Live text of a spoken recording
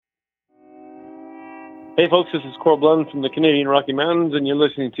Hey folks, this is Corb Lund from the Canadian Rocky Mountains, and you're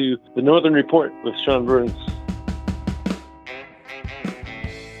listening to The Northern Report with Sean Burns.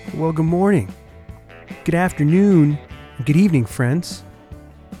 Well, good morning, good afternoon, and good evening, friends.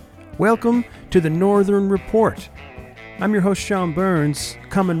 Welcome to The Northern Report. I'm your host, Sean Burns,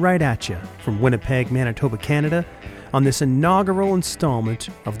 coming right at you from Winnipeg, Manitoba, Canada, on this inaugural installment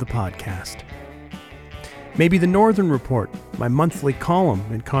of the podcast. Maybe The Northern Report, my monthly column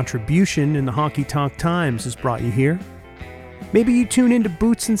and contribution in the Hockey Talk Times, has brought you here. Maybe you tune into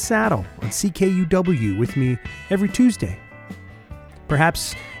Boots and Saddle on CKUW with me every Tuesday.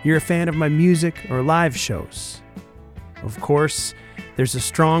 Perhaps you're a fan of my music or live shows. Of course, there's a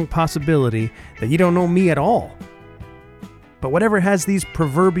strong possibility that you don't know me at all. But whatever has these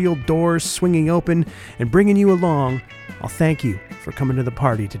proverbial doors swinging open and bringing you along, I'll thank you for coming to the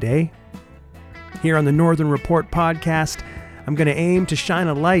party today. Here on the Northern Report podcast, I'm going to aim to shine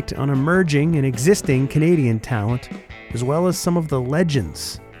a light on emerging and existing Canadian talent, as well as some of the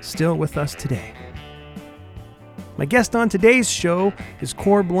legends still with us today. My guest on today's show is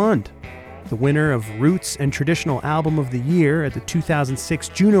Corb Lund, the winner of Roots and Traditional Album of the Year at the 2006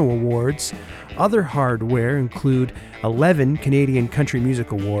 Juno Awards. Other hardware include 11 Canadian Country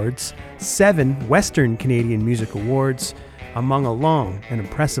Music Awards, 7 Western Canadian Music Awards, among a long and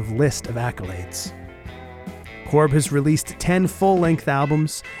impressive list of accolades. Corb has released 10 full-length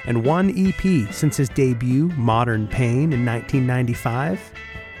albums and 1 EP since his debut, Modern Pain, in 1995.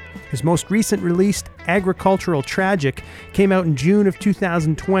 His most recent release, Agricultural Tragic, came out in June of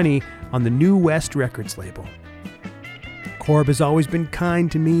 2020 on the New West Records label. Corb has always been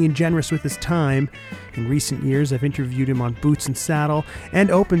kind to me and generous with his time. In recent years, I've interviewed him on Boots and Saddle and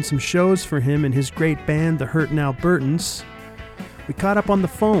opened some shows for him and his great band, the Hurtin' Albertans. We caught up on the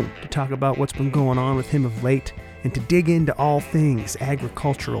phone to talk about what's been going on with him of late and to dig into all things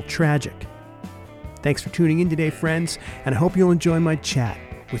agricultural tragic. Thanks for tuning in today, friends, and I hope you'll enjoy my chat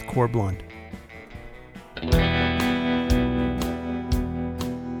with Corb Lund.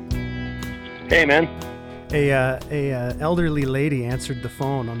 Hey, man. A elderly lady answered the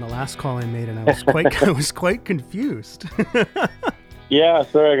phone on the last call I made, and I was quite confused. Yeah,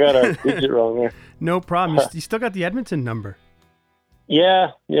 sorry, I got a digit wrong there. No problem. You still got the Edmonton number. Yeah,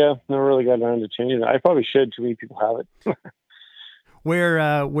 never really got around to changing it. I probably should. Too many people have it. Where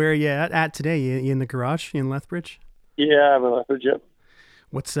are you at today? You in the garage? You in Lethbridge? Yeah, I'm in Lethbridge. Yep.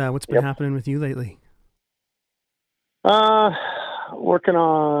 What's been happening with you lately? Working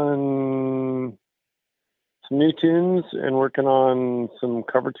on some new tunes and working on some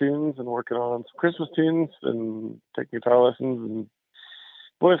cover tunes and working on some Christmas tunes and taking guitar lessons and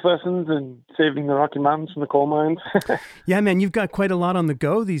voice lessons and saving the Rocky Mountains from the coal mines. Yeah, man, you've got quite a lot on the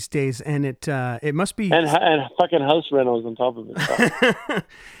go these days, and it must be and fucking house rentals on top of it.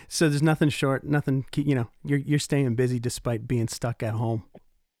 So there's nothing, you're staying busy despite being stuck at home.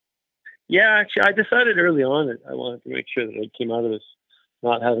 Yeah, actually, I decided early on that I wanted to make sure that I came out of this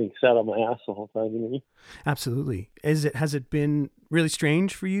not having sat on my ass the whole time. You know? Absolutely. Has it been really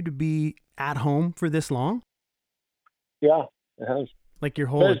strange for you to be at home for this long? Yeah, it has. Like your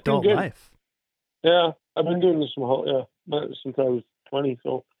whole adult life. Yeah, I've been doing this since I was 20.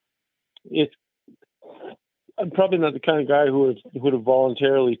 So I'm probably not the kind of guy who would have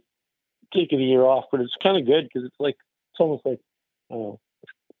voluntarily taken a year off, but it's kind of good because it's almost like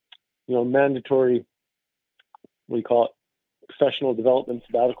mandatory. What do you call it? Professional development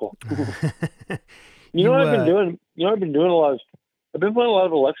sabbatical. I've been doing. I've been doing a lot of. I've been playing a lot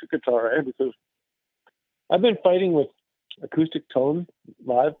of electric guitar, right? Because I've been fighting with acoustic tone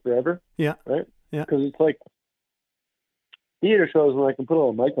live forever. Yeah. Right? Yeah. Because it's like theater shows when I can put a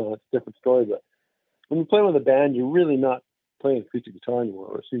little mic on, it's a different story. But when you're playing with a band, you're really not playing acoustic guitar anymore.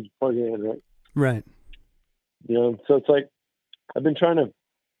 Or so you plug it in, right? Right. So it's like I've been trying to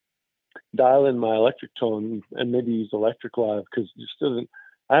dial in my electric tone and maybe use electric live because it just doesn't.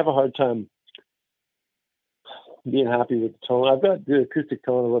 I have a hard time being happy with the tone. I've got the acoustic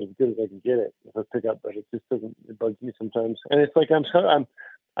tone about as good as I can get it if I pick up, but it just doesn't. It bugs me sometimes. And it's like I'm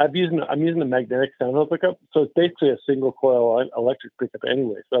using a magnetic sound hole pickup, so it's basically a single coil electric pickup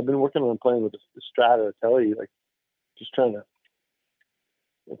anyway. So I've been working on playing with the Strata Telly, just trying to,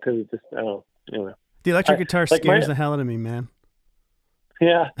 because it just I don't know. Anyway, the electric guitar scares the hell out of me, man.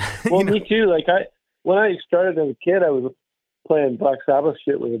 Yeah, well, me too. When I started as a kid, I was playing Black Sabbath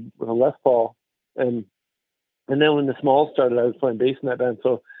shit with a Les Paul, and then when the Smalls started, I was playing bass in that band.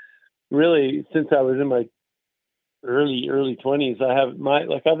 So really, since I was in my early 20s, I've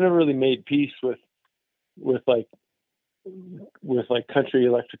never really made peace with country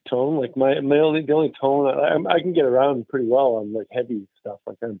electric tone. Like the only tone I can get around pretty well on like heavy stuff.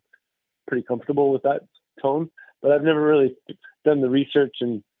 Like I'm pretty comfortable with that tone, but I've never really done the research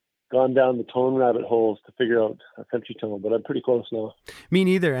and gone down the tone rabbit holes to figure out a country tone, but I'm pretty close now. Me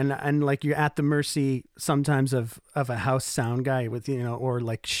neither. And like you're at the mercy sometimes of a house sound guy with, or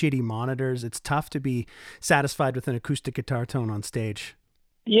like shitty monitors. It's tough to be satisfied with an acoustic guitar tone on stage.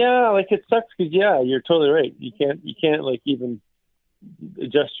 Yeah, like it sucks because you're totally right. You can't like even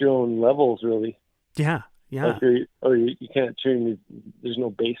adjust your own levels really. Yeah. Like you can't tune. There's no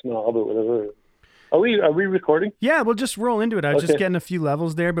bass knob or whatever. Are we recording? Yeah, we'll just roll into it. I was just getting a few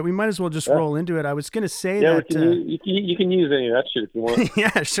levels there, but we might as well just roll into it. I was going to say that... you can use any of that shit if you want.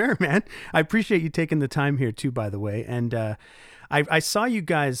 Yeah, sure, man. I appreciate you taking the time here, too, by the way. And I saw you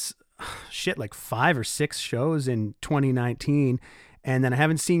guys, like 5 or 6 shows in 2019, and then I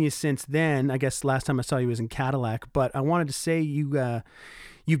haven't seen you since then. I guess last time I saw you was in Cadillac, but I wanted to say you've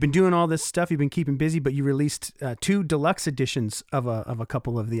been doing all this stuff. You've been keeping busy, but you released 2 deluxe editions of a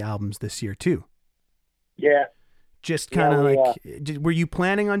couple of the albums this year, too. Yeah. Just kind of were you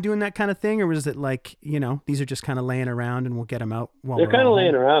planning on doing that kind of thing, or was it like, these are just kind of laying around and we'll get them out while they're kind of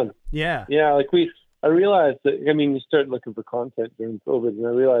laying around? Yeah. Yeah. Like I realized that, you started looking for content during COVID, and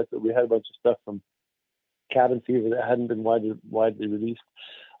I realized that we had a bunch of stuff from Cabin Fever that hadn't been widely released.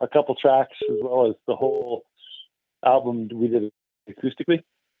 A couple tracks, as well as the whole album we did acoustically,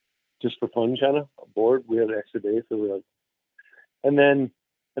 just for fun, kind of bored. We had an extra day, so we and then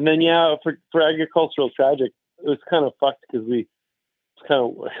for Agricultural Tragic, it was kind of fucked because it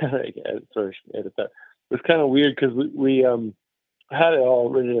was kind of weird because we had it all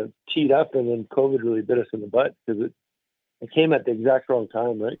ready teed up, and then COVID really bit us in the butt because it came at the exact wrong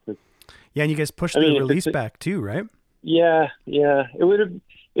time, right? Yeah, and you guys pushed the release back too, right? Yeah. It would have.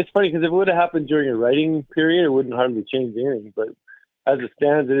 It's funny because if it would have happened during a writing period, it wouldn't hardly change anything. But as it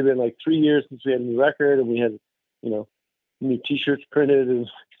stands, it had been like 3 years since we had a new record, and we had, new T-shirts printed, and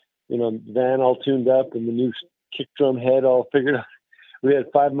the van all tuned up, and the new kick drum head all figured out. We had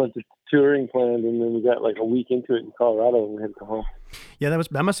 5 months of touring planned, and then we got like a week into it in Colorado, and we had to come home. Yeah,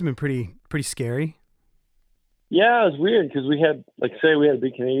 that must have been pretty scary. Yeah, it was weird because we had a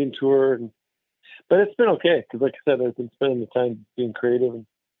big Canadian tour, but it's been okay because, like I said, I've been spending the time being creative and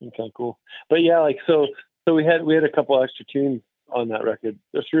kind of cool. But yeah, so we had a couple extra tunes on that record.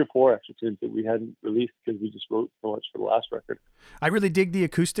 There's 3 or 4 extra tunes that we hadn't released because we just wrote so much for the last record. I really dig the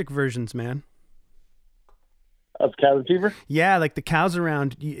acoustic versions, man. Of Cabin Fever? Yeah, like the cows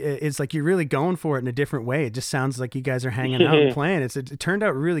around, it's like you're really going for it in a different way. It just sounds like you guys are hanging out and playing. It turned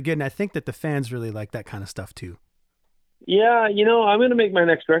out really good, and I think that the fans really like that kind of stuff too. Yeah, I'm going to make my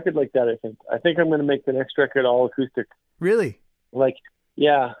next record like that, I think I'm going to make the next record all acoustic. Really? Like,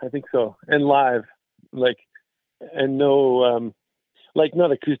 yeah, I think so. And live. And no,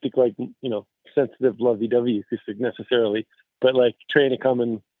 not acoustic, sensitive, lovey-dovey acoustic necessarily, but like Train a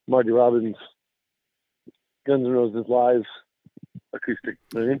Comin', Marty Robbins, Guns N' Roses live acoustic.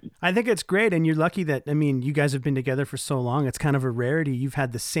 I think it's great, and you're lucky that, you guys have been together for so long. It's kind of a rarity. You've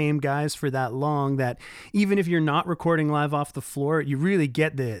had the same guys for that long that even if you're not recording live off the floor, you really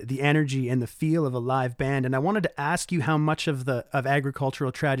get the energy and the feel of a live band. And I wanted to ask you how much of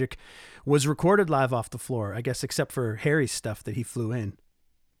Agricultural Tragic was recorded live off the floor, I guess, except for Harry's stuff that he flew in.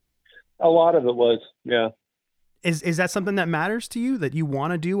 A lot of it was, yeah. Is that something that matters to you, that you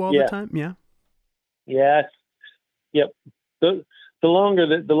want to do all the time? Yeah. Yes. Yep. The longer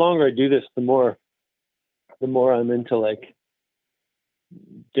I do this, the more I'm into like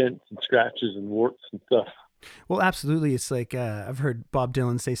dents and scratches and warts and stuff. Well, absolutely. It's like I've heard Bob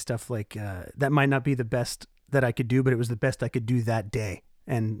Dylan say stuff like that might not be the best that I could do, but it was the best I could do that day.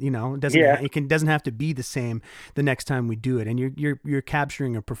 And it doesn't have to be the same the next time we do it. And you're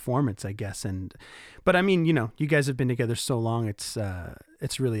capturing a performance, I guess. But you guys have been together so long. It's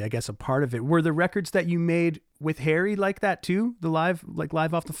really, I guess, a part of it. Were the records that you made with Harry like that too? The live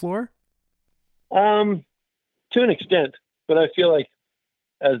off the floor? To an extent, but I feel like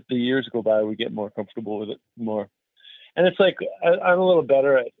as the years go by, we get more comfortable with it more. And it's like I'm a little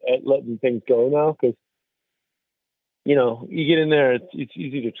better at letting things go now because. You get in there, it's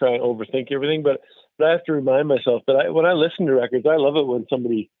easy to try and overthink everything, but I have to remind myself that when I listen to records, I love it when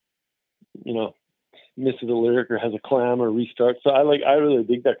somebody, misses a lyric or has a clam or restarts. So I really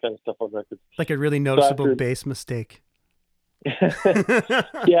dig that kind of stuff on records. Like a really noticeable bass mistake.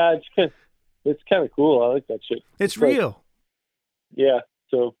 Yeah, it's kind of cool. I like that shit. It's real. Yeah.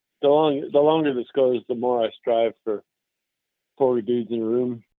 So the longer this goes, the more I strive for 40 dudes in a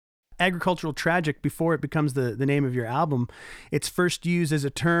room. Agricultural Tragic, before it becomes the name of your album, it's first used as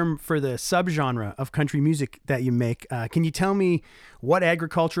a term for the subgenre of country music that you make. Can you tell me what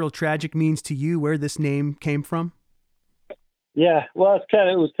Agricultural Tragic means to you, where this name came from? Yeah, well, it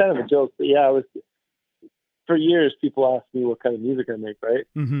was kind of a joke, but yeah, for years people ask me what kind of music I make, right?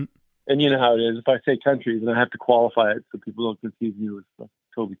 Mm-hmm. And you know how it is. If I say country, then I have to qualify it so people don't confuse me with like,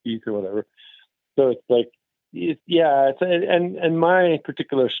 Toby Keith or whatever. So it's like, and my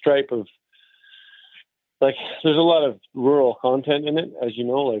particular stripe of like, there's a lot of rural content in it, as you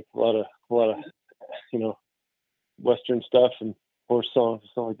know, like a lot of Western stuff and horse songs and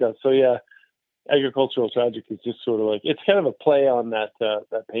stuff like that. So yeah, Agricultural Tragic is just sort of like, it's kind of a play on that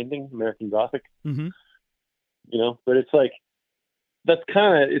painting, American Gothic. Mm-hmm. But it's like,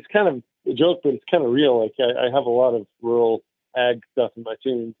 it's kind of a joke, but it's kind of real. Like I have a lot of rural ag stuff in my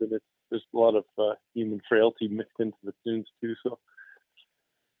tunes, and there's a lot of human frailty mixed into the tunes too. So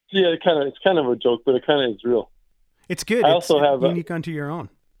yeah, it's kind of a joke, but it kind of is real. It's good. I also have unique unto your own.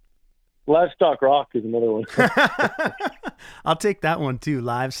 Livestock Rock is another one. I'll take that one too.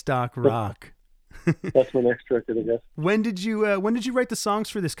 Livestock Rock. That's my next record, I guess. When did you write the songs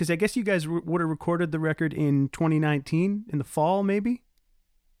for this? Because I guess you guys would have recorded the record in 2019 in the fall, maybe.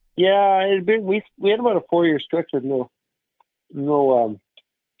 Yeah, we had about a 4-year stretch with no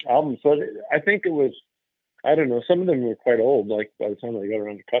albums. So I think it was, I don't know, some of them were quite old. Like by the time I got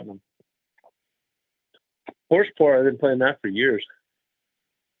around to cutting them. Horsepower, I've been playing that for years.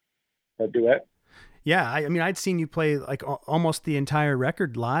 That duet. Yeah, I mean, I'd seen you play like almost the entire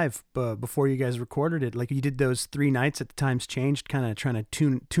record live before you guys recorded it. Like you did those 3 nights at the Times Changed, kind of trying to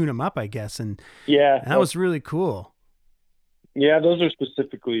tune them up, I guess. And yeah, that was really cool. Yeah, those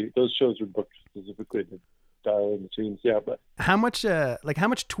shows were booked specifically to dial in the tunes. Yeah, but how much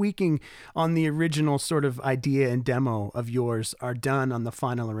tweaking on the original sort of idea and demo of yours are done on the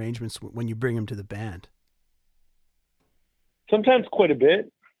final arrangements when you bring them to the band? Sometimes quite a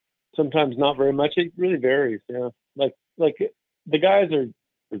bit. Sometimes not very much. It really varies. Yeah, like the guys are.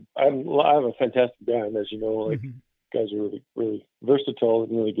 I have a fantastic band, as you know. Like guys are really, really versatile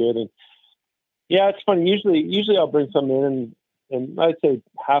and really good. And yeah, it's funny. Usually I'll bring something in, and I'd say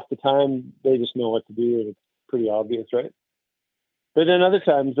half the time they just know what to do, and it's pretty obvious, right? But then other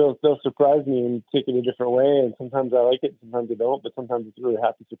times they'll surprise me and take it a different way. And sometimes I like it, sometimes I don't. But sometimes it's a really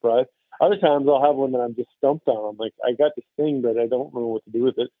happy surprise. Other times I'll have one that I'm just stumped on. I'm like, I got this thing, but I don't know what to do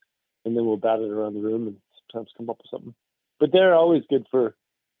with it. And then we'll bat it around the room and sometimes come up with something. But they're always good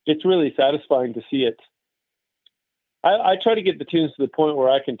it's really satisfying to see it. I try to get the tunes to the point where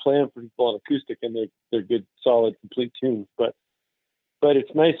I can play them for people on acoustic and they're good, solid, complete tunes. But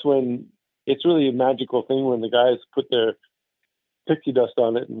it's nice when it's really a magical thing when the guys put their pixie dust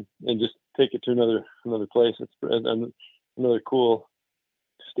on it and just take it to another place. It's another cool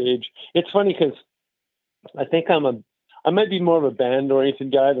stage. It's funny because I think I might be more of a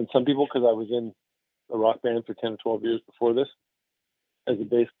band-oriented guy than some people because I was in a rock band for 10 or 12 years before this as a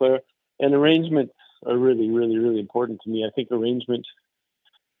bass player. And arrangements are really, really, really important to me. I think arrangement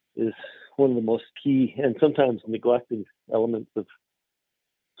is one of the most key and sometimes neglected elements of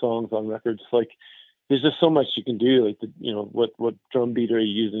songs on records. Like, there's just so much you can do. Like, what drum beat are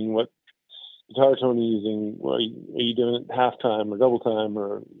you using? What guitar tone are you using? Are you doing it half-time or double time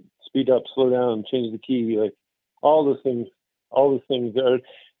or speed up, slow down, change the key? Like, all those things are,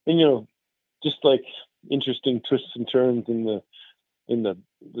 and just like interesting twists and turns in the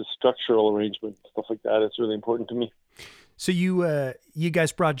structural arrangement, stuff like that. It's really important to me. So you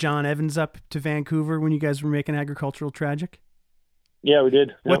guys brought John Evans up to Vancouver when you guys were making Agricultural Tragic? Yeah, we did.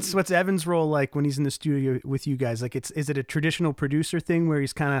 Yep. What's Evans' role like when he's in the studio with you guys? Like, is it a traditional producer thing where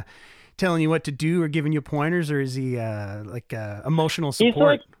he's kind of telling you what to do or giving you pointers, or is he emotional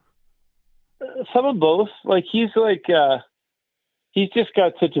support? Some of both. Like he's just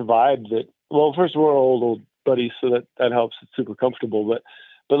got such a vibe that, well, first we're old buddies, so that helps. It's super comfortable, but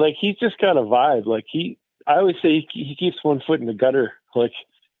like he's just got a vibe. Like I always say he keeps one foot in the gutter. Like,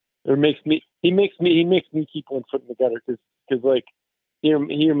 or he makes me keep one foot in the gutter because like he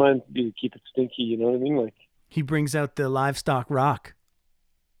reminds me to keep it stinky. You know what I mean? Like he brings out the livestock rock.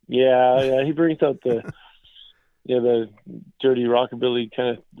 Yeah, he brings out the dirty rockabilly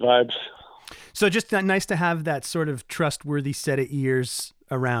kind of vibes. So just nice to have that sort of trustworthy set of ears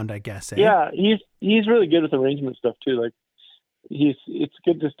around, I guess. Eh? Yeah, he's really good with arrangement stuff too. Like it's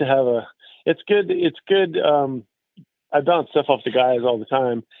good just to have it's good. I bounce stuff off the guys all the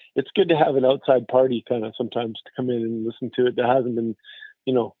time. It's good to have an outside party kind of sometimes to come in and listen to it that hasn't been,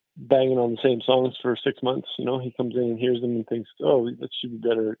 banging on the same songs for 6 months. He comes in and hears them and thinks, oh, that should be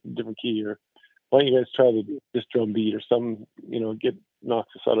better, different key, or why don't you guys try this drum beat or something,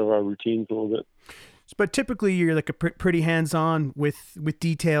 knocks us out of our routines a little bit. But typically you're like a pretty hands-on with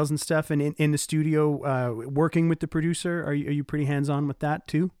details and stuff, and in the studio working with the producer. Are you pretty hands-on with that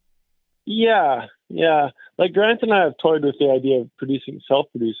too? Yeah. Like Grant and I have toyed with the idea of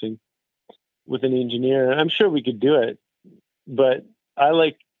self-producing, with an engineer. I'm sure we could do it, but I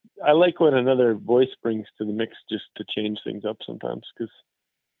like what another voice brings to the mix, just to change things up sometimes. Because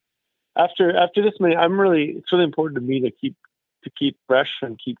after this many, it's really important to me to keep fresh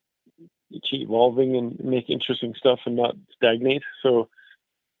and keep evolving and make interesting stuff and not stagnate. So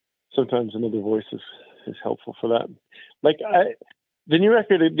sometimes another voice is helpful for that. Like the new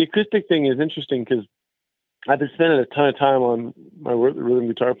record, the acoustic thing is interesting because I've been spending a ton of time on my rhythm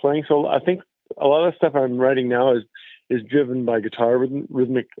guitar playing. So I think a lot of the stuff I'm writing now is driven by guitar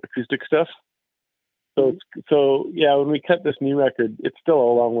rhythmic acoustic stuff. So yeah, when we cut this new record, it's still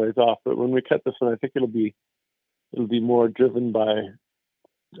a long ways off, but when we cut this one, I think it'll be more driven by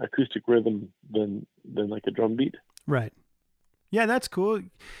acoustic rhythm than like a drum beat. Right. Yeah, that's cool.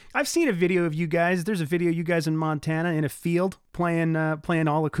 I've seen a video of you guys. There's a video of you guys in Montana in a field playing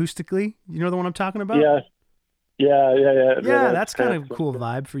all acoustically. You know the one I'm talking about? Yeah. Yeah, that's kind of a cool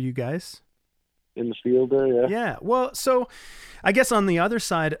vibe for you guys. In the field there, yeah. Yeah. Well, so I guess on the other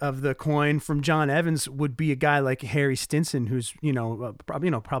side of the coin from John Evans would be a guy like Harry Stinson, who's,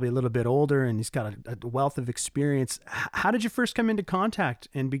 probably a little bit older and he's got a wealth of experience. How did you first come into contact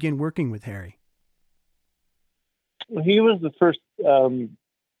and begin working with Harry? Well, he was the first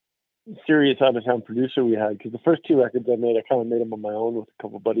serious out-of-town producer we had, because the first two records I made, I kind of made them on my own with a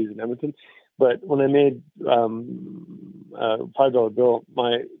couple of buddies in Edmonton. But when I made $5 Bill,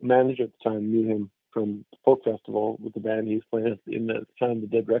 my manager at the time knew him from the folk festival with the band he was playing in the time, the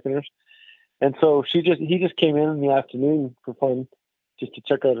Dead Reckoners. And so he just came in the afternoon for fun, just to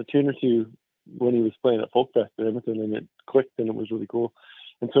check out a tune or two when he was playing at Folk Fest in Edmonton, and it clicked and it was really cool.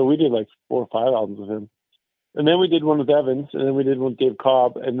 And so we did like 4 or 5 albums with him. And then we did one with Evans, and then we did one with Dave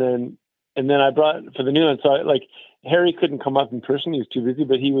Corb, and then I brought for the new one. So Harry couldn't come up in person; he was too busy.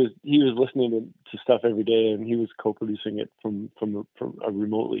 But he was listening to stuff every day, and he was co-producing it from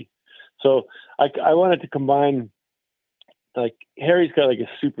remotely. So I wanted to combine, like, Harry's got like a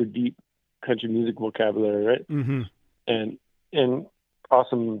super deep country music vocabulary, right? Mm-hmm. And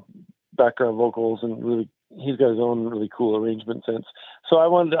awesome background vocals, and really, he's got his own really cool arrangement sense. So I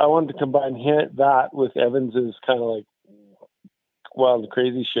wanted to combine that with Evans's kind of like wild and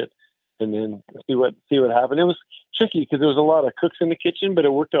crazy shit, and then see what happened. It was tricky because there was a lot of cooks in the kitchen, but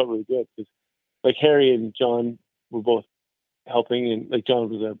it worked out really good because like Harry and John were both helping, and like John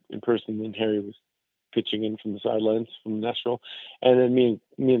was in person, and Harry was pitching in from the sidelines from Nashville, and then me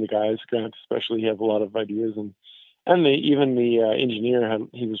and the guys, Grant especially, have a lot of ideas, and even the engineer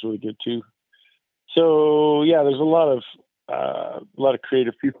he was really good too. So yeah, there's a lot of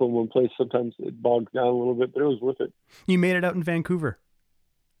creative people in one place. Sometimes it bogs down a little bit, but it was worth it. You made it out in Vancouver.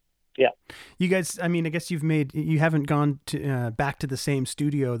 Yeah. You guys, I guess you haven't gone to back to the same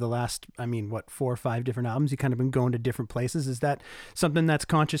studio the last, 4 or 5 different albums. You kind of been going to different places. Is that something that's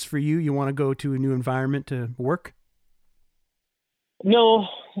conscious for you? You want to go to a new environment to work? No,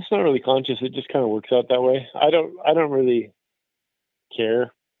 it's not really conscious. It just kind of works out that way. I don't really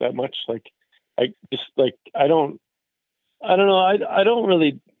care that much.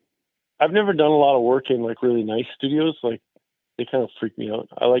 I've never done a lot of work in like really nice studios. Like, they kind of freak me out.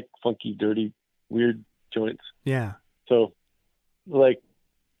 I like funky, dirty, weird joints. Yeah. So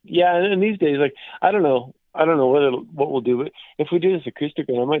and these days, like, I don't know what we'll do, but if we do this acoustic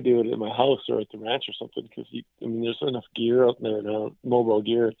one, I might do it at my house or at the ranch or something, because there's enough gear out there now, mobile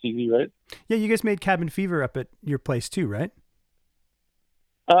gear. It's easy, right? Yeah, you guys made Cabin Fever up at your place too, right?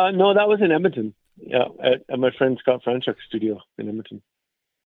 No, that was in Edmonton. Yeah, at my friend Scott Franchuk's studio in Edmonton.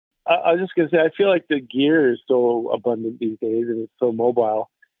 I was just going to say, I feel like the gear is so abundant these days, and it's so mobile,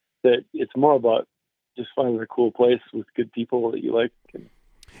 that it's more about just finding a cool place with good people that you like.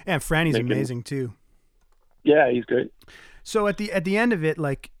 And Franny's amazing too. Yeah, he's great. So at the end of it,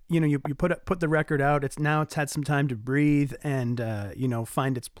 like, you put the record out. It's had some time to breathe and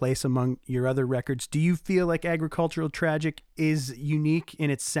find its place among your other records. Do you feel like Agricultural Tragic is unique in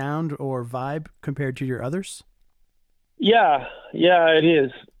its sound or vibe compared to your others? Yeah, it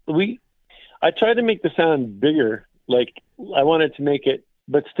is. I tried to make the sound bigger. Like, I wanted to make it,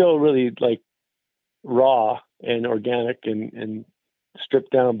 but still really like raw and organic and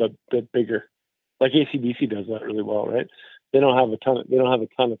stripped down, but bigger. Like AC/DC does that really well, right? They don't have a ton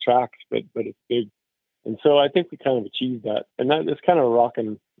of tracks, but it's big. And so I think we kind of achieved that. And that it's kind of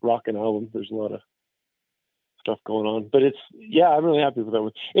a rockin' album. There's a lot of stuff going on, but I'm really happy with that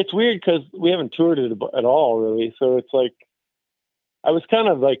one. It's weird because we haven't toured it at all, really. So it's like, I was kind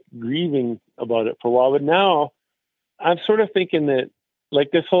of like grieving about it for a while, but now I'm sort of thinking that,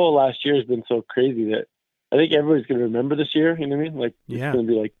 like, this whole last year has been so crazy that I think everybody's going to remember this year. You know what I mean? Like, It's going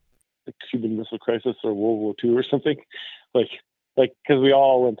to be like the Cuban Missile Crisis or World War II or something. Like, like, because we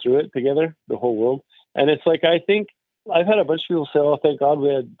all went through it together, the whole world. And it's like, I think I've had a bunch of people say, "Oh, thank God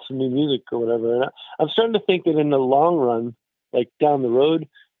we had some new music," or whatever. And I'm starting to think that in the long run, like down the road,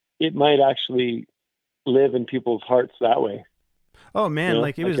 it might actually live in people's hearts that way. Oh man,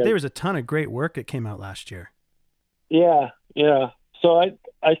 like there was a ton of great work that came out last year. Yeah. So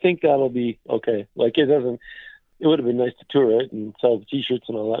I think that'll be okay. Like, it would have been nice to tour it and sell the T-shirts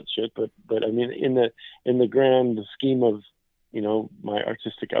and all that shit, but I mean, in the grand scheme of, my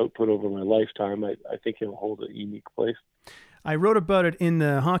artistic output over my lifetime, I think it'll hold a unique place. I wrote about it in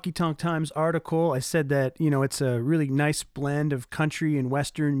the Honky Tonk Times article. I said that, it's a really nice blend of country and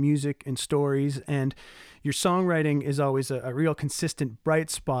Western music and stories, and your songwriting is always a real consistent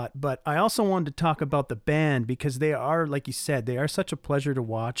bright spot. But I also wanted to talk about the band, because they are, like you said, they are such a pleasure to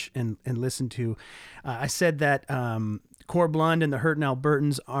watch and listen to. I said that Corb, Lund and the Hurtin'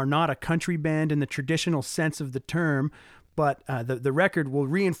 Albertans are not a country band in the traditional sense of the term, but the record will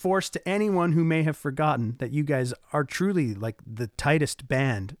reinforce to anyone who may have forgotten that you guys are truly like the tightest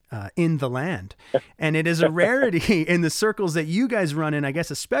band in the land. And it is a rarity in the circles that you guys run in, I guess,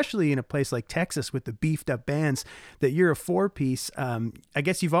 especially in a place like Texas with the beefed up bands, that you're a 4-piece. I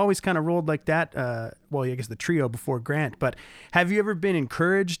guess you've always kind of rolled like that. Well, I guess the trio before Grant, but have you ever been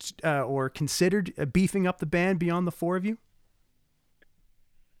encouraged or considered beefing up the band beyond the 4 of you?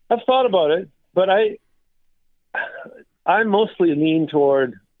 I've thought about it, but I mostly lean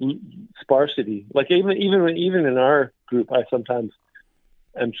toward sparsity. Like even in our group, I sometimes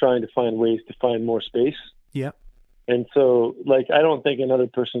am trying to find ways to find more space. Yeah. And so, like, I don't think another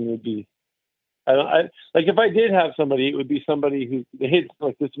person would be. Like, if I did have somebody, it would be somebody who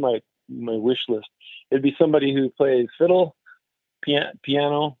like, this is my wish list. It'd be somebody who plays fiddle,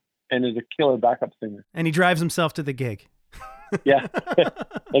 piano, and is a killer backup singer. And he drives himself to the gig. Yeah.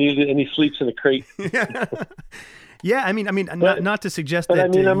 and he sleeps in a crate. Yeah, I mean, not to suggest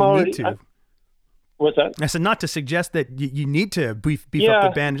that you need to. What's that? I said not to suggest that you need to beef up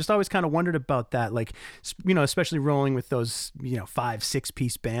the band. Just always kind of wondered about that, like, especially rolling with those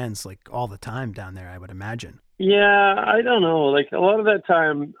 5-6-piece bands like all the time down there, I would imagine. Yeah, I don't know. Like, a lot of the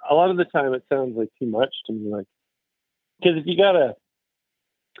time, it sounds like too much to me. Like, because if you got a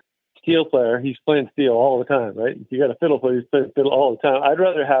steel player, he's playing steel all the time, right? If you got a fiddle player, he's playing fiddle all the time. I'd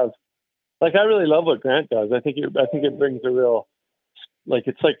rather have. Like, I really love what Grant does. I think it brings a real, like,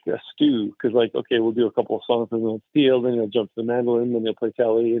 it's like a stew, because, like, okay, we'll do a couple of songs and then steel, then he'll jump to the mandolin, then he'll play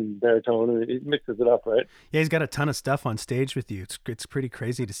Kelly and baritone, and he mixes it up, right? Yeah, he's got a ton of stuff on stage with you. It's pretty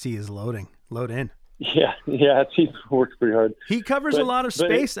crazy to see his load in. Yeah, he works pretty hard. He covers a lot of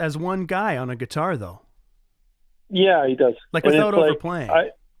space as one guy on a guitar, though. Yeah, he does. Like, without overplaying.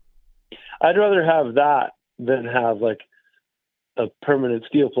 I'd rather have that than have, like, a permanent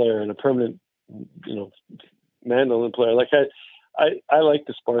steel player and a permanent, mandolin player. Like, I like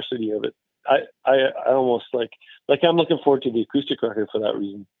the sparsity of it. I almost like I'm looking forward to the acoustic record for that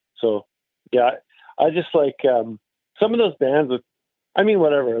reason. So yeah, I just like some of those bands with,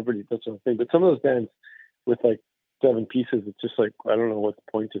 whatever, everybody does their own thing, but some of those bands with like 7 pieces, it's just like, I don't know what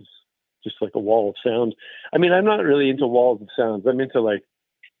the point is. Just like a wall of sound. I'm not really into walls of sounds. I'm into, like,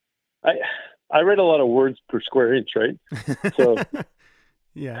 I read a lot of words per square inch, right? So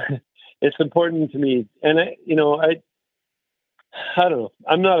yeah, it's important to me. And I don't know.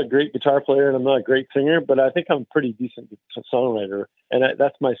 I'm not a great guitar player and I'm not a great singer, but I think I'm a pretty decent songwriter, and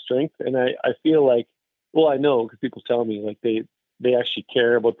that's my strength. And I feel like, well, I know, because people tell me, like, they actually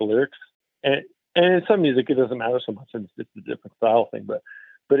care about the lyrics, and in some music it doesn't matter so much. It's just a different style thing, but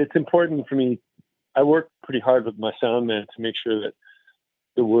it's important for me. I work pretty hard with my sound man to make sure that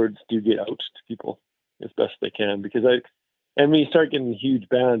the words do get out to people as best they can, because when you start getting huge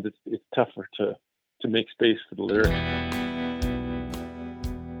bands, it's tougher to make space for the lyrics.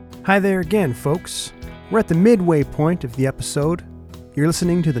 Hi there again, folks. We're at the midway point of the episode. You're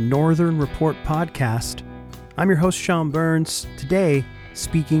listening to the Northern Report podcast. I'm your host, Sean Burns, today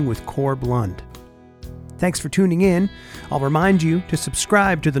speaking with Corb Lund. Thanks for tuning in. I'll remind you to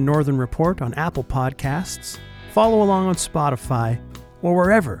subscribe to the Northern Report on Apple Podcasts, follow along on Spotify, or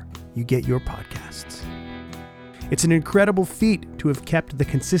wherever you get your podcasts. It's an incredible feat to have kept the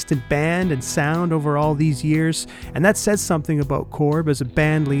consistent band and sound over all these years, and that says something about Corb as a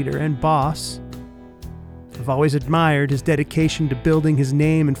band leader and boss. I've always admired his dedication to building his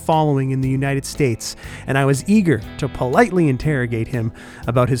name and following in the United States, and I was eager to politely interrogate him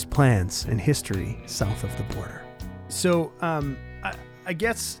about his plans and history south of the border. So, I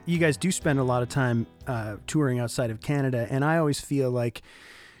guess you guys do spend a lot of time touring outside of Canada, and I always feel like,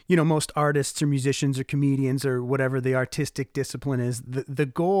 most artists or musicians or comedians or whatever the artistic discipline is, the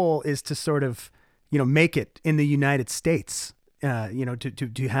goal is to sort of, make it in the United States.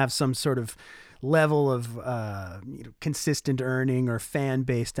 to have some sort of level of consistent earning or fan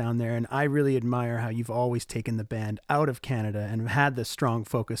base down there. And I really admire how you've always taken the band out of Canada and had this strong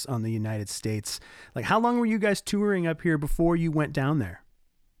focus on the United States. Like, how long were you guys touring up here before you went down there?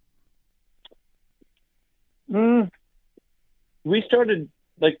 We started,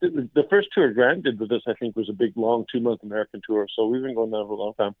 like, the first tour Grant did with us, I think, was a big, long 2-month American tour. So we've been going down for a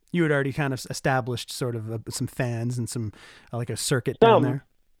long time. You had already kind of established sort of some fans and some like a circuit down there.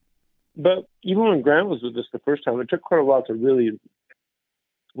 But even when Grant was with us the first time, it took quite a while to really.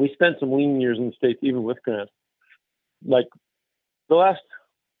 We spent some lean years in the States, even with Grant. Like, the last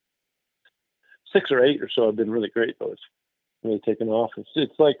 6 or 8 or so have been really great, though. It's really taken off.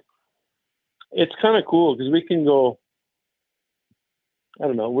 It's like, it's kind of cool because we can go. I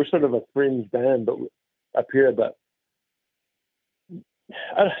don't know. We're sort of a fringe band, but up here, but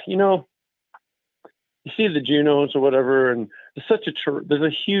you see the Junos or whatever, and there's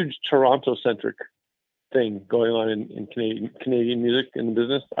a huge Toronto-centric thing going on in Canadian music in the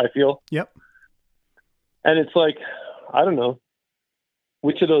business, I feel. Yep. And it's like, I don't know,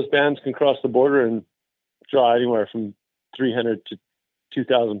 which of those bands can cross the border and draw anywhere from 300 to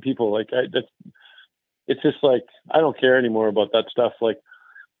 2,000 people? Like, it's just like, I don't care anymore about that stuff. Like,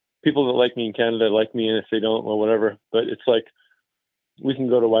 people that like me in Canada like me, and if they don't, well, whatever. But it's like, we can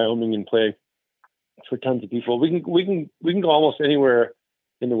go to Wyoming and play for tons of people. We can go almost anywhere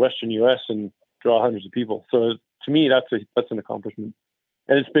in the Western U.S. and draw hundreds of people. So to me, that's an accomplishment,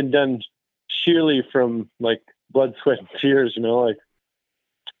 and it's been done sheerly from like blood, sweat, and tears. Like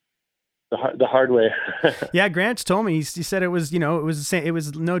the hard way. Yeah, Grant's told me. He said it was it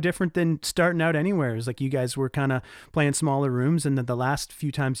was no different than starting out anywhere. It was like you guys were kind of playing smaller rooms, and then the last few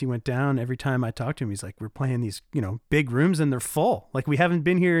times he went down, every time I talked to him, he's like, "We're playing these big rooms, and they're full. Like, we haven't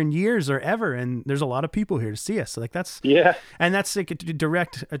been here in years or ever, and there's a lot of people here to see us." So, like, that's and that's like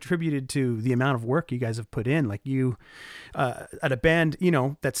direct attributed to the amount of work you guys have put in. Like, you at a band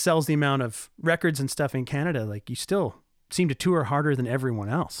that sells the amount of records and stuff in Canada, like, you still seem to tour harder than everyone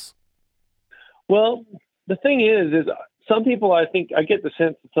else. Well, the thing is some people, I think, I get the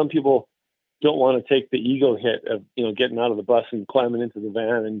sense that some people don't want to take the ego hit of, getting out of the bus and climbing into the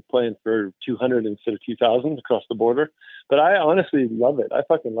van and playing for 200 instead of 2,000 across the border. But I honestly love it. I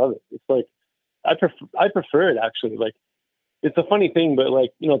fucking love it. It's like, I prefer it, actually. Like, it's a funny thing, but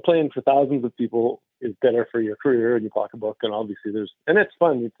like, playing for thousands of people is better for your career and your pocketbook. And obviously and it's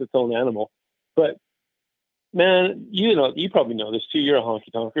fun. It's its own animal. But man, you probably know this too. You're a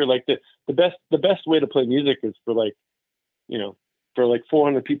honky tonker. Like, the best way to play music is for like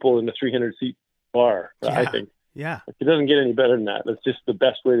 400 people in a 300 seat bar. Yeah. I think. Yeah. Like, it doesn't get any better than that. That's just the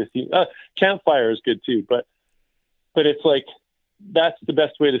best way to see. Campfire is good too, but it's like, that's the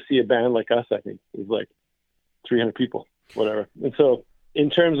best way to see a band like us, I think, is like 300 people, whatever. And so, in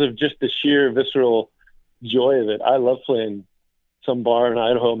terms of just the sheer visceral joy of it, I love playing some bar in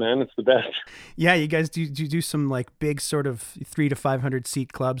Idaho, man. It's the best. Yeah, you guys do some like big sort of 300 to 500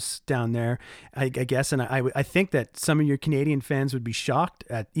 seat clubs down there, I guess. And I think that some of your Canadian fans would be shocked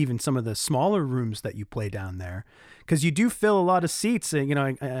at even some of the smaller rooms that you play down there, because you do fill a lot of seats,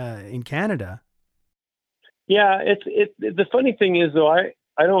 in Canada. Yeah, it's the funny thing is, though, I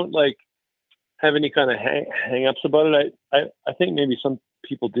don't like have any kind of hang-ups about it. I think maybe some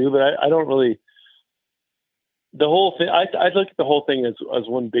people do, but I don't really. The whole thing, I look at the whole thing as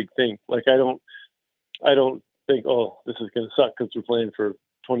one big thing. Like, I don't think, oh, this is going to suck because we're playing for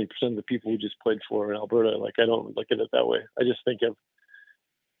 20% of the people we just played for in Alberta. Like, I don't look at it that way. I just think of,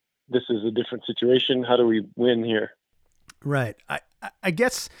 this is a different situation. How do we win here? Right. I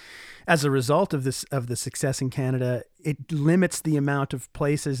guess as a result of the success in Canada, it limits the amount of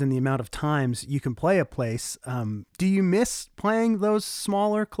places and the amount of times you can play a place. Do you miss playing those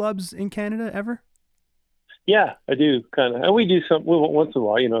smaller clubs in Canada ever? Yeah, I do, kind of. And we do once in a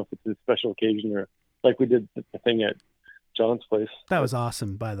while, if it's a special occasion, or like we did the thing at John's place. That was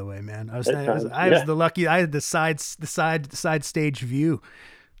awesome, by the way, man. I was the lucky. I had the side stage view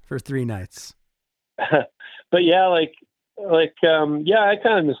for 3 nights. But yeah, I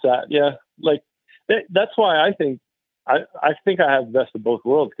kind of miss that. Yeah, like that's why I think I have the best of both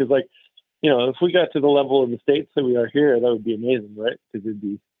worlds, because if we got to the level in the States that we are here, that would be amazing, right? Because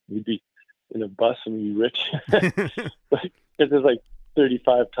we'd be in a bus and we'd be rich. Because there's like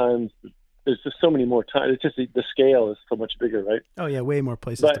 35 times. There's just so many more times. It's just the scale is so much bigger, right? Oh yeah, way more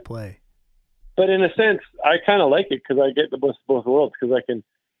places to play. But in a sense, I kind of like it because I get the best of both worlds. Because I can,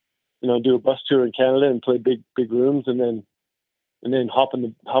 do a bus tour in Canada and play big rooms, and then hop in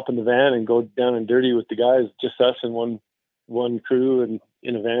the van and go down and dirty with the guys, just us and one crew and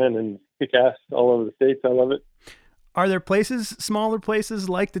in a van, and kick ass all over the States. I love it. Are there places, smaller places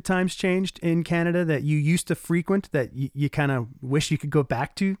like the Times Changed in Canada that you used to frequent that you kind of wish you could go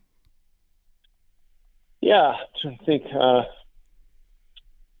back to? Yeah, I think.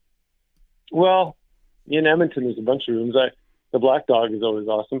 Well, in Edmonton, there's a bunch of rooms. The Black Dog is always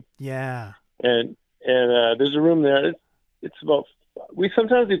awesome. Yeah. And there's a room there. It's about.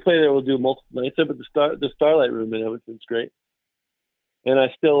 Sometimes we play there. We'll do multiple nights there, but the Starlight Room in Edmonton's great. And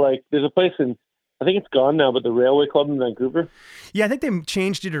I still like. There's a place in. I think it's gone now, but the Railway Club in Vancouver. Yeah, I think they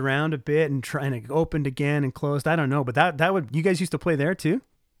changed it around a bit and it opened again and closed. I don't know, but that would, you guys used to play there too?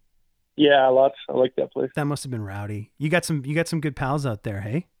 Yeah, lots. I like that place. That must have been rowdy. You got some good pals out there,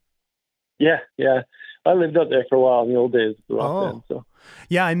 hey? Yeah. I lived out there for a while in the old days. So.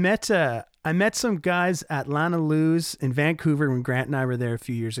 Yeah, I met some guys at Lana Lou's in Vancouver when Grant and I were there a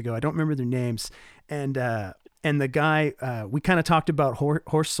few years ago. I don't remember their names, and the guy, we kind of talked about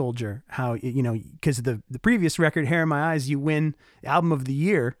Horse Soldier, how, because of the previous record, Hair in My Eyes, you win Album of the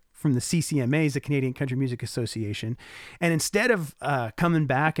Year from the CCMAs, the Canadian Country Music Association. And instead of coming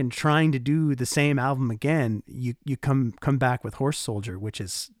back and trying to do the same album again, you come back with Horse Soldier, which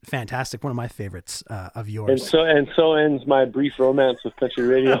is fantastic. One of my favorites of yours. And so ends my brief romance with country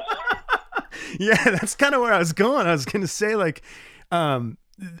radio. Yeah, that's kind of where I was going. I was going to say, like,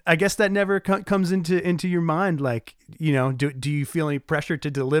 I guess that never comes into your mind. Like, do you feel any pressure to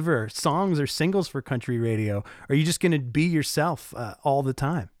deliver songs or singles for country radio? Or are you just going to be yourself all the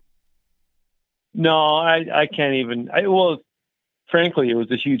time? No, I can't even. Well, frankly, it was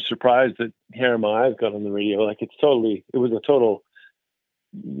a huge surprise that Hair in My Eyes got on the radio. Like, it was a total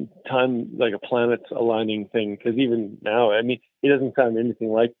time, like a planets aligning thing. Because even now, I mean, it doesn't sound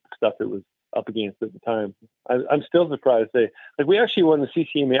anything like stuff it was up against at the time. I'm still surprised. We actually won the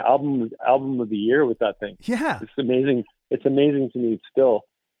CCMA album of the year with that thing. Yeah, it's amazing. It's amazing to me still.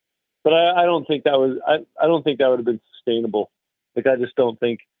 But I don't think that was. I don't think that would have been sustainable. Like, I just don't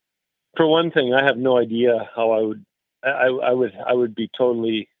think. For one thing, I have no idea how I would be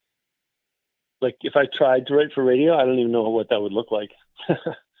totally, like, if I tried to write for radio, I don't even know what that would look like.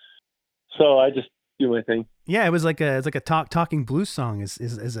 So I just do my thing. Yeah, it's like a talking blues song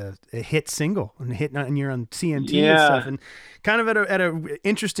is a hit single and you're on CMT and stuff, and kind of at a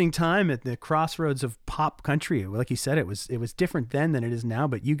interesting time at the crossroads of pop country. Like you said, it was different then than it is now,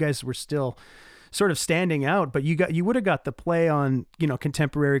 but you guys were still sort of standing out, but you would have got the play on,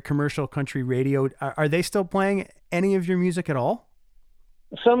 contemporary commercial country radio. Are they still playing any of your music at all?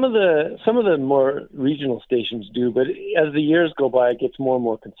 Some of the more regional stations do, but as the years go by, it gets more and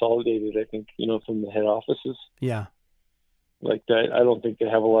more consolidated, I think, from the head offices. Yeah. Like that, I don't think they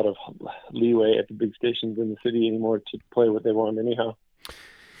have a lot of leeway at the big stations in the city anymore to play what they want anyhow.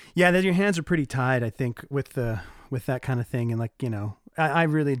 Yeah, your hands are pretty tied, I think, with that kind of thing. And like, I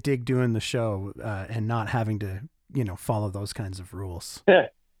really dig doing the show and not having to, follow those kinds of rules.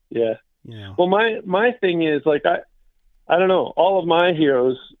 Yeah. Well, my thing is, like, I don't know. All of my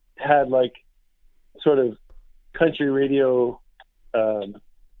heroes had, like, sort of country radio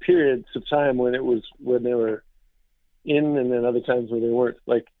periods of time when they were in, and then other times when they weren't.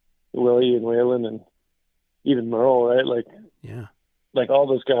 Like Willie and Waylon and even Merle, right? Like, yeah. Like, all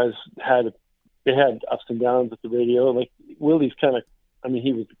those guys had ups and downs with the radio. Like, Willie's kind of, I mean,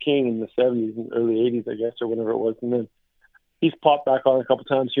 he was the king in the 70s and early 80s, I guess, or whenever it was. And then he's popped back on a couple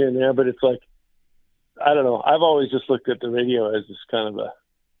times here and there, but it's like, I don't know. I've always just looked at the radio as just kind of a,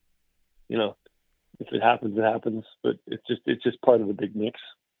 if it happens, it happens. But it's just part of the big mix.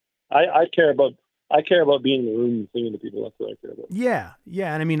 I care about being in the room and singing to people. That's what I care about. Yeah.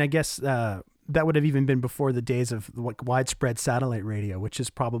 And I mean, I guess that would have even been before the days of like widespread satellite radio, which is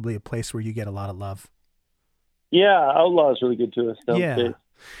probably a place where you get a lot of love. Yeah, Outlaw is really good to us. Yeah,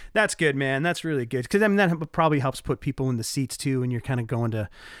 that's good, man. That's really good. Because I mean, that probably helps put people in the seats too, and you're kind of going to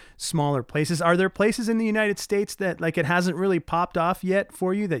smaller places. Are there places in the United States that, like, it hasn't really popped off yet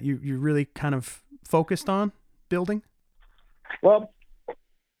for you that you're really kind of focused on building? Well,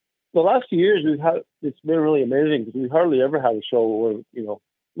 the last few years it's been really amazing because we hardly ever had a show where,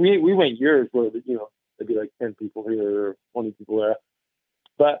 we went years where, there'd be like 10 people here or 20 people there.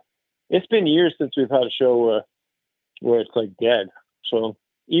 But it's been years since we've had a show where it's like dead. So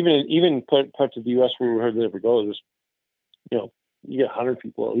even parts of the U.S. where we hardly ever go, there's, you get 100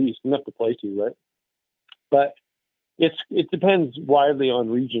 people at least, enough to play to, right? But it depends widely on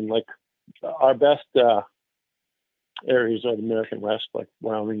region. Like, our best areas are the American West, like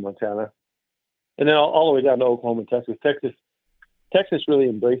Wyoming, Montana, and then all the way down to Oklahoma and Texas. Texas really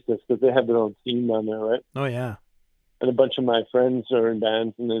embraced us because they have their own scene down there, right? Oh, yeah. And a bunch of my friends are in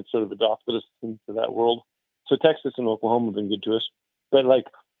bands, and they've sort of adopted us into that world. So Texas and Oklahoma have been good to us. But, like,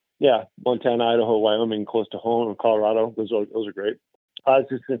 yeah, Montana, Idaho, Wyoming, close to home, and Colorado. Those are great. I was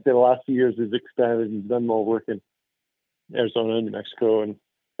just going to say the last few years we've expanded and done more work in Arizona, New Mexico, and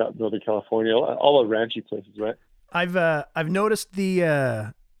Northern California, all the ranchy places, right? I've noticed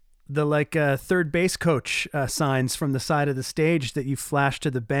the third base coach signs from the side of the stage that you flashed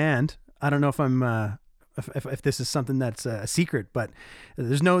to the band. I don't know if I'm if this is something that's a secret, but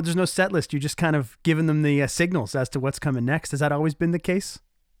there's no set list. You're just kind of giving them the signals as to what's coming next. Has that always been the case?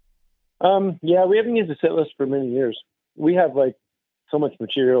 Yeah, we haven't used a set list for many years. We have like so much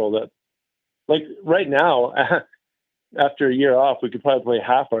material that, like right now, after a year off, we could probably play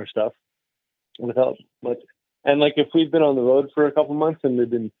half our stuff without much. And like if we've been on the road for a couple months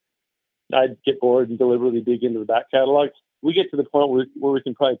and I'd get bored and deliberately dig into the back catalog. We get to the point where we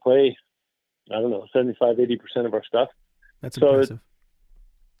can probably play, I don't know, 75, 80% of our stuff. That's impressive.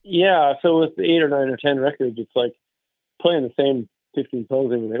 Yeah. So with 8 or 9 or 10 records, it's like playing the same 15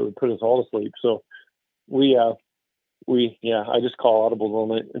 songs every night would put us all to sleep. So I just call audibles all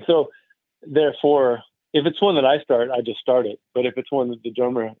night. And so therefore, if it's one that I start, I just start it. But if it's one that the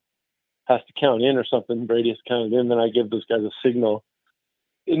drummer has to count in or something, Brady has to count it in, then I give those guys a signal.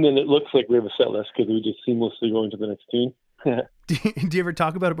 And then it looks like we have a set list because we just seamlessly go into the next tune. Do you ever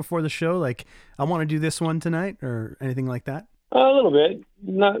talk about it before the show? Like, I want to do this one tonight or anything like that? A little bit.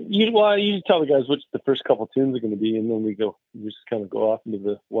 I usually tell the guys which the first couple tunes are going to be, and then we just kind of go off into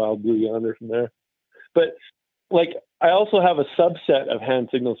the wild blue yonder from there. But like, I also have a subset of hand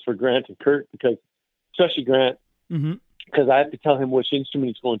signals for Grant and Kurt, because especially Grant, because I have to tell him which instrument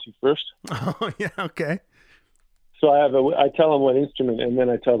he's going to first. Oh yeah, okay. So I tell him what instrument, and then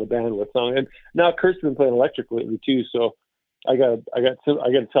I tell the band what song. And now Kurt's been playing electric lately too, so I got to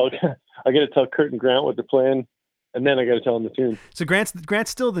tell Kurt and Grant what they're playing, and then I got to tell them the tune. So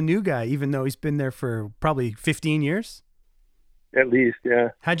Grant's still the new guy, even though he's been there for probably 15 years. At least, yeah.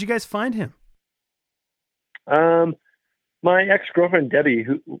 How'd you guys find him? My ex-girlfriend Debbie,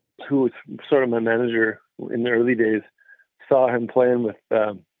 who was sort of my manager in the early days, saw him playing with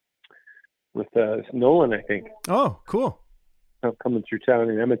Nolan, I think. Oh, cool. Coming through town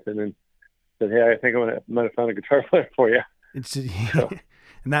in Edmonton, and said, "Hey, I think I might have found a guitar player for you." So,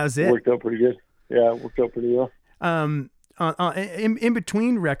 and that was it. Worked out pretty good. Yeah, it worked out pretty well. In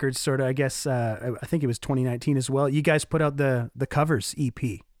between records, sort of, I guess, I think it was 2019 as well. You guys put out the covers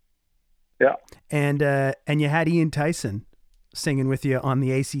EP. Yeah. And you had Ian Tyson singing with you on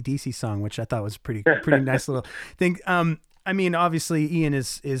the AC/DC song, which I thought was pretty nice little thing. I mean, obviously Ian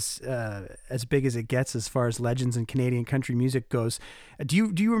is as big as it gets as far as legends in Canadian country music goes.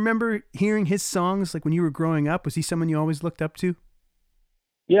 Do you remember hearing his songs like when you were growing up? Was he someone you always looked up to?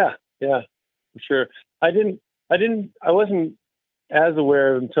 Yeah, for sure. I wasn't as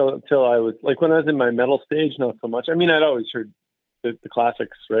aware until I was like, when I was in my metal stage, not so much. I mean, I'd always heard the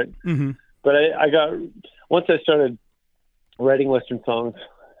classics, right? Mm-hmm. But I got, once I started writing Western songs,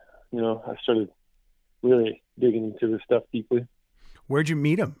 I started really digging into this stuff deeply. Where'd you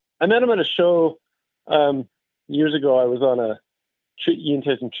meet him? I met him at a show years ago. I was on a Ian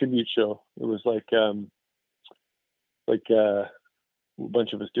Tyson tribute show. It was like a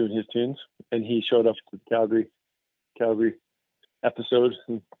bunch of us doing his tunes, and he showed up to the Calgary episode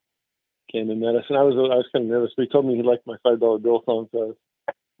and came and met us. And I was kind of nervous, but he told me he liked my $5 bill song, so I was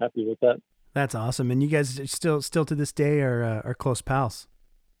happy with that. That's awesome. And you guys still to this day are close pals.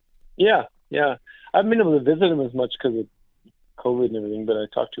 Yeah. I haven't been able to visit him as much because of COVID and everything, but I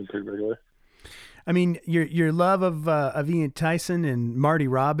talk to him pretty regularly. I mean, your love of Ian Tyson and Marty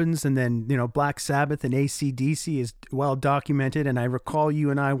Robbins, and then Black Sabbath and AC/DC is well documented. And I recall you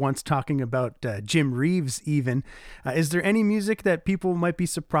and I once talking about Jim Reeves. Even is there any music that people might be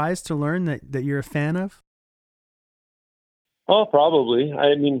surprised to learn that you're a fan of? Oh, probably.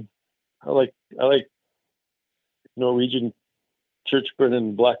 I mean, I like Norwegian church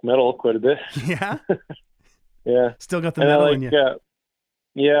burning black metal quite a bit. Yeah. Yeah. Still got the metal in you.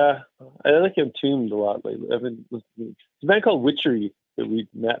 Yeah, I like Entombed a lot lately. I've been listening. It's a band called Witchery that we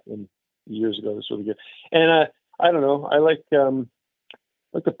met years ago. It's really good. And I don't know. I like the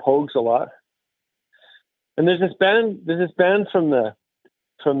Pogues a lot. And there's this band from the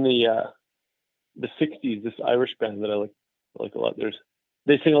 60s. This Irish band that I like a lot.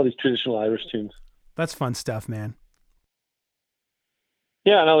 They sing all these traditional Irish tunes. That's fun stuff, man.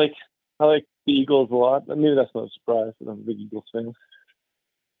 Yeah, and I like the Eagles a lot. Maybe that's not a surprise, but I'm a big Eagles fan.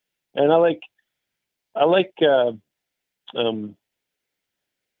 And I like been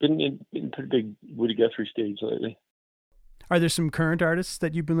pretty big Woody Guthrie stage lately. Are there some current artists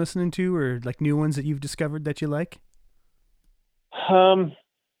that you've been listening to, or like new ones that you've discovered that you like?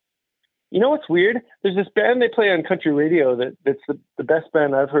 You know what's weird? There's this band they play on country radio that's the best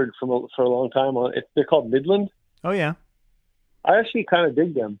band I've heard for a long time. They're called Midland. Oh yeah. I actually kind of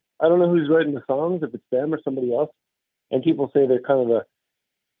dig them. I don't know who's writing the songs, if it's them or somebody else. And people say they're kind of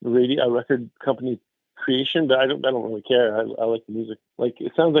a record company creation, but I don't really care. I like the music. Like,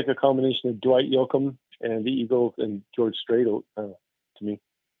 it sounds like a combination of Dwight Yoakam and the Eagles and George Strait to me.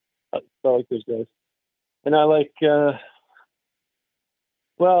 I like those guys. And I like,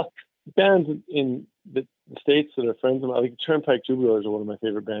 bands in the States that are friends of mine. Like Turnpike Troubadours are one of my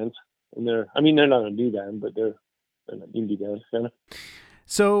favorite bands. And they're not a new band, but they're an indie band kind of.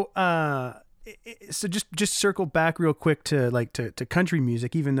 So, so just circle back real quick to country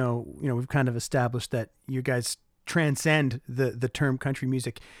music, even though, we've kind of established that you guys transcend the term country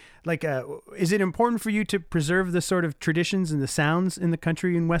music. Like, is it important for you to preserve the sort of traditions and the sounds in the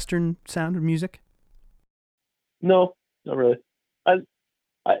country and Western sound of music? No, not really.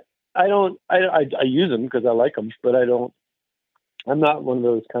 I don't, I use them because I like them, but I'm not one of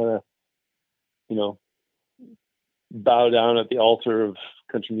those kind of, bow down at the altar of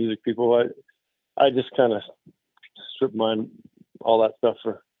country music people. I just kind of strip mine all that stuff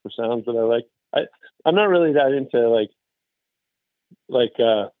for sounds that I like. I'm not really that into like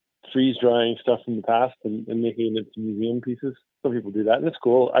freeze drying stuff from the past and making it into museum pieces. Some people do that, and it's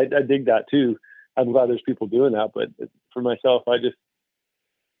cool. I dig that too. I'm glad there's people doing that, but for myself, I just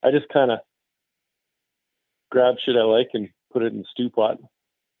kind of grab shit I like and put it in the stew pot.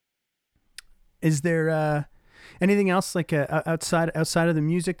 Is there anything else like outside of the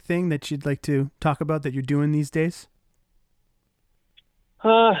music thing that you'd like to talk about that you're doing these days?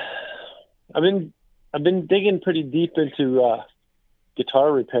 I've been digging pretty deep into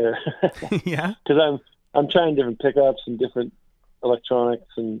guitar repair. Yeah, because I'm trying different pickups and different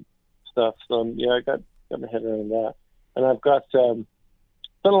electronics and stuff. So I got my head around that, and I've got spent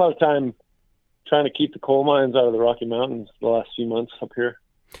a lot of time trying to keep the coal mines out of the Rocky Mountains the last few months up here.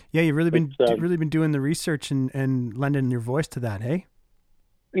 Yeah, you've really been doing the research and lending your voice to that, hey?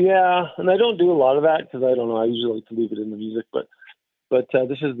 Yeah, and I don't do a lot of that because I don't know. I usually like to leave it in the music, but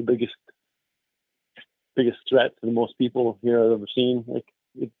this is the biggest threat to the most people here I've ever seen. Like,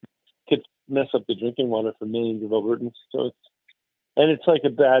 it could mess up the drinking water for millions of Albertans. So it's like a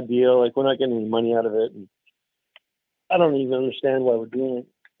bad deal. Like, we're not getting any money out of it, and I don't even understand why we're doing it.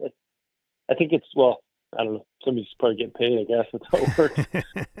 Like, I think it's, I don't know. Somebody's probably getting paid, I guess. That's how it works.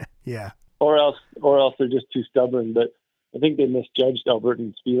 Yeah. Or else they're just too stubborn. But I think they misjudged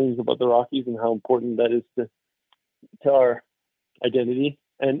Albertans' feelings about the Rockies and how important that is to our identity,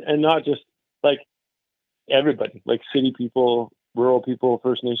 and not just like everybody, like city people, rural people,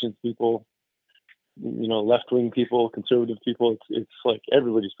 First Nations people, left-wing people, conservative people. It's like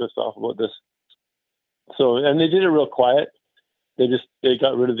everybody's pissed off about this. So, and they did it real quiet. They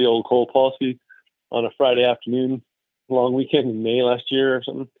got rid of the old coal policy on a Friday afternoon, long weekend in May last year or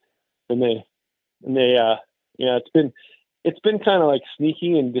something. And it's been kind of like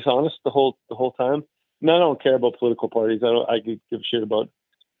sneaky and dishonest the whole time. And I don't care about political parties. I could give a shit about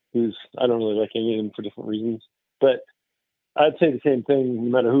I don't really like any of them for different reasons. But I'd say the same thing no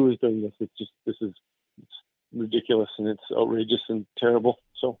matter who is doing this. It's ridiculous and it's outrageous and terrible.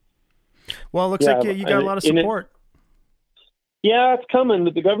 So, well, it looks like you got a lot of support. Yeah, it's coming,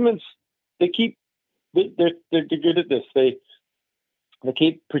 but the governments, they're good at this. They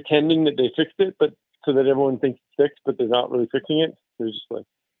keep pretending that they fixed it, but so that everyone thinks it's fixed, but they're not really fixing it. They're just like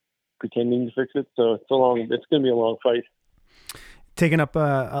pretending to fix it. So it's going to be a long fight. Taking up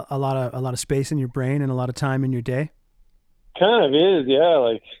a lot of space in your brain and a lot of time in your day. Kind of is, yeah.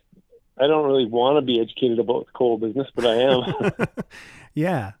 Like, I don't really want to be educated about the coal business, but I am.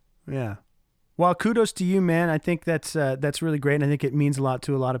 Yeah. Well, kudos to you, man. I think that's really great, and I think it means a lot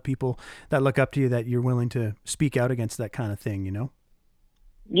to a lot of people that look up to you that you're willing to speak out against that kind of thing.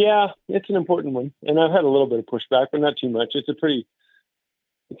 Yeah, it's an important one, and I've had a little bit of pushback, but not too much. That's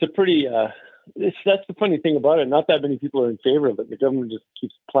the funny thing about it. Not that many people are in favor of it. The government just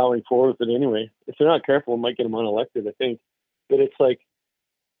keeps plowing forward with it anyway. If they're not careful, it might get them unelected, I think. But it's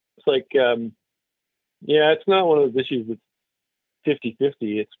not one of those issues that's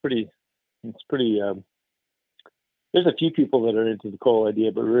 50-50. It's pretty, there's a few people that are into the coal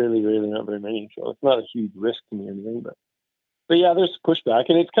idea, but really, really not very many. So it's not a huge risk to me or anything, but yeah, there's pushback,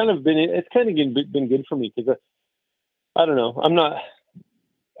 and it's kind of been good for me because I don't know.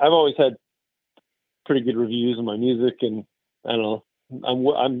 I've always had pretty good reviews of my music, and I don't know.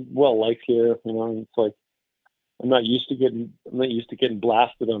 I'm well liked here. It's like I'm not used to getting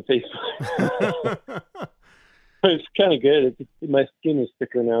blasted on Facebook. But it's kind of good. My skin is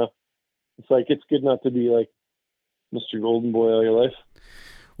thicker now. It's like it's good not to be like Mr. Golden Boy all your life.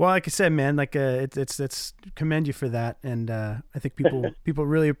 Well, like I said, man, like it's commend you for that, and I think people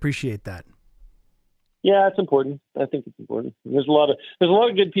really appreciate that. Yeah, it's important. I think it's important. There's a lot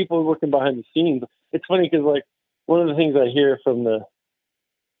of good people working behind the scenes. It's funny because like one of the things I hear from the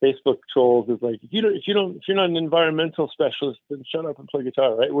Facebook trolls is like, if you're not an environmental specialist, then shut up and play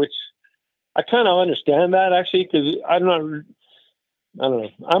guitar, right? Which I kind of understand that actually, because I don't know.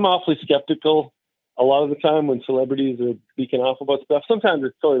 I'm awfully skeptical a lot of the time when celebrities are speaking off about stuff. Sometimes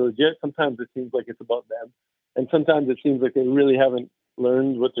it's totally legit. Sometimes it seems like it's about them, and sometimes it seems like they really haven't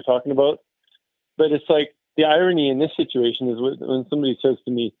learned what they're talking about. But it's like the irony in this situation is when somebody says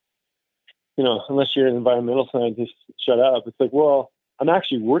to me, unless you're an environmental scientist, shut up. It's like, well, I'm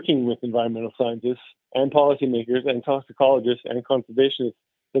actually working with environmental scientists and policymakers and toxicologists and conservationists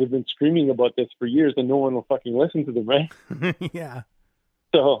that have been screaming about this for years, and no one will fucking listen to them, right? Yeah.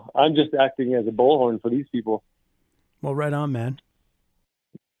 So I'm just acting as a bullhorn for these people. Well, right on, man.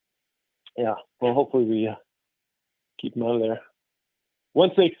 Yeah. Well, hopefully we keep them out of there.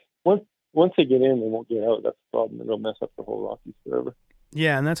 Once they get in, they won't get out. That's the problem. They'll mess up the whole Rockies forever.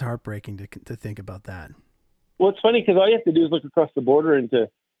 Yeah, and that's heartbreaking to think about that. Well, it's funny because all you have to do is look across the border into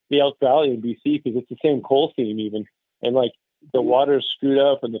the Elk Valley in BC, because it's the same coal seam even. And like the water's screwed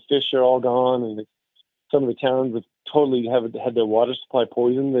up and the fish are all gone, and some of the towns have totally had their water supply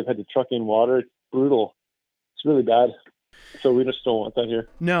poisoned. They've had to truck in water. It's brutal. It's really bad. So we just don't want that here.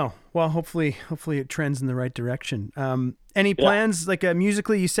 No. Well, hopefully it trends in the right direction. Any plans, like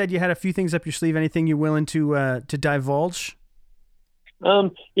musically? You said you had a few things up your sleeve. Anything you're willing to divulge?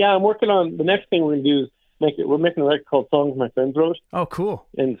 Yeah, I'm working on the next thing we're gonna do is we're making a record called Songs My Friends Wrote. Oh, cool.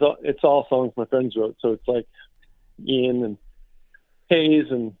 And so it's all songs my friends wrote. So it's like Ian and Hayes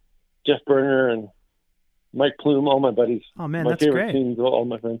and Jeff Berner and Mike Plume, all my buddies. Oh man, my that's favorite great. Teams, all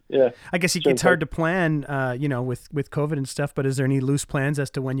my friends. Yeah. I guess it's hard to plan, with COVID and stuff. But is there any loose plans as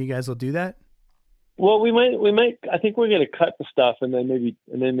to when you guys will do that? Well, we might. I think we're going to cut the stuff and then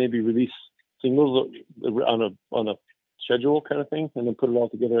maybe release singles on a schedule kind of thing, and then put it all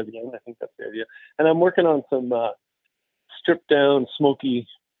together at the end. I think that's the idea. And I'm working on some stripped down, smoky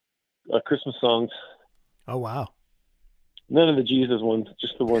Christmas songs. Oh wow! None of the Jesus ones,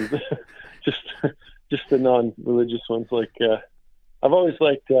 just the ones, just the non-religious ones. Like I've always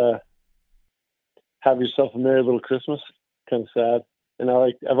liked "Have Yourself a Merry Little Christmas," kind of sad, and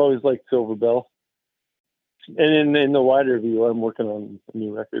I've always liked "Silver Bell." And in the wider view, I'm working on a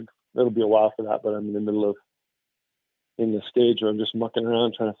new record. It'll be a while for that, but I'm in the middle of in the stage where I'm just mucking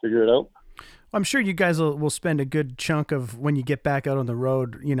around trying to figure it out. I'm sure you guys will spend a good chunk of when you get back out on the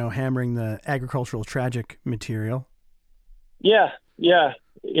road, hammering the agricultural tragic material. Yeah,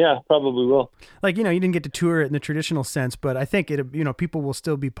 probably will. Like, you didn't get to tour it in the traditional sense, but I think people will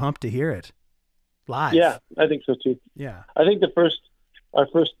still be pumped to hear it live. Yeah, I think so too. Yeah. I think our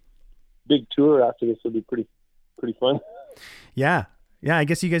first big tour after this will be pretty fun. Yeah. Yeah, I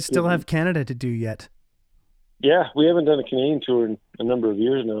guess you guys still have Canada to do yet. Yeah, we haven't done a Canadian tour in a number of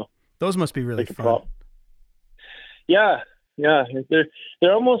years now. Those must be really fun. Yeah. They're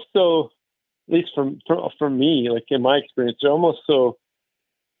almost so, at least for me, like in my experience,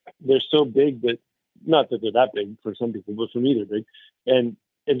 they're so big that, not that they're that big for some people, but for me they're big. And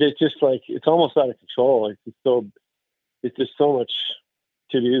it's just like, it's almost out of control. Like it's just so much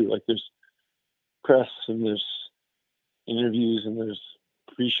to do. Like there's press and there's interviews and there's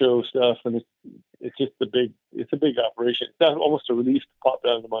pre-show stuff, and it's just a big operation. It's not almost a relief to pop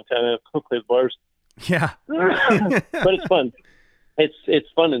down to Montana, play the bars. Yeah. But it's fun. It's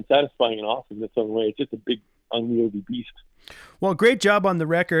fun and satisfying and awesome in its own way. It's just a big unwieldy beast. Well, great job on the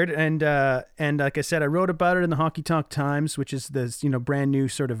record, and like I said, I wrote about it in the Hockey Talk Times, which is this brand new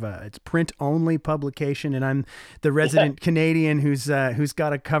sort of it's print only publication, and I'm the resident Canadian who's got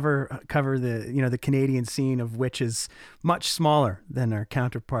to cover the the Canadian scene, of which is much smaller than our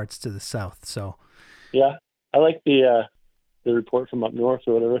counterparts to the south. So yeah, I like the report from up north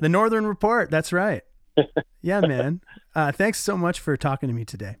or whatever. The Northern Report, that's right. Yeah, man. Thanks so much for talking to me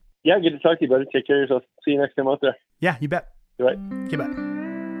today. Yeah, good to talk to you, buddy. Take care of yourself. See you next time out there. Yeah, you bet. You're right. Okay, bye.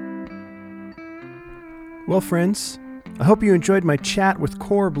 Well, friends, I hope you enjoyed my chat with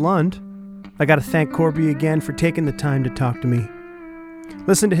Corb Lund. I got to thank Corby again for taking the time to talk to me.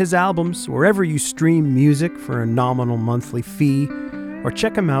 Listen to his albums wherever you stream music for a nominal monthly fee, or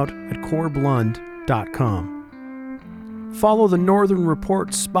check him out at corblund.com. Follow the Northern Report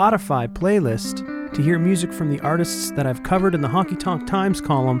Spotify playlist to hear music from the artists that I've covered in the Hockey Talk Times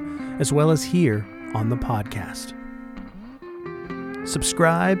column, as well as here on the podcast.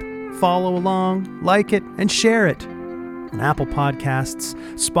 Subscribe, follow along, like it, and share it on Apple Podcasts,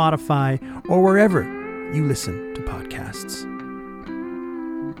 Spotify, or wherever you listen to podcasts.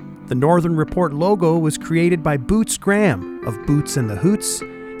 The Northern Report logo was created by Boots Graham of Boots and the Hoots,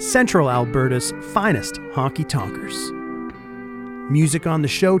 Central Alberta's finest honky-tonkers. Music on the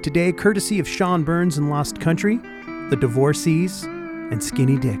show today courtesy of Sean Burns and Lost Country, The Divorcees, and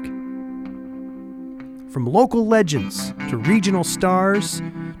Skinny Dick. From local legends to regional stars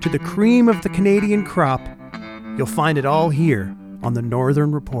to the cream of the Canadian crop, you'll find it all here on the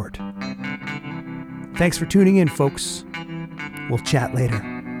Northern Report. Thanks for tuning in, folks. We'll chat later.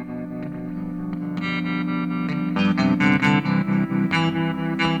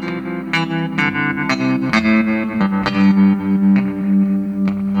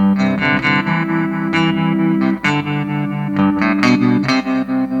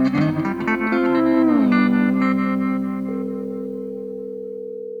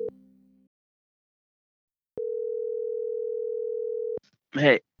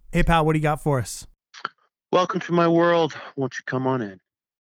 Hey. Hey, pal, what do you got for us? Welcome to my world. Won't you come on in?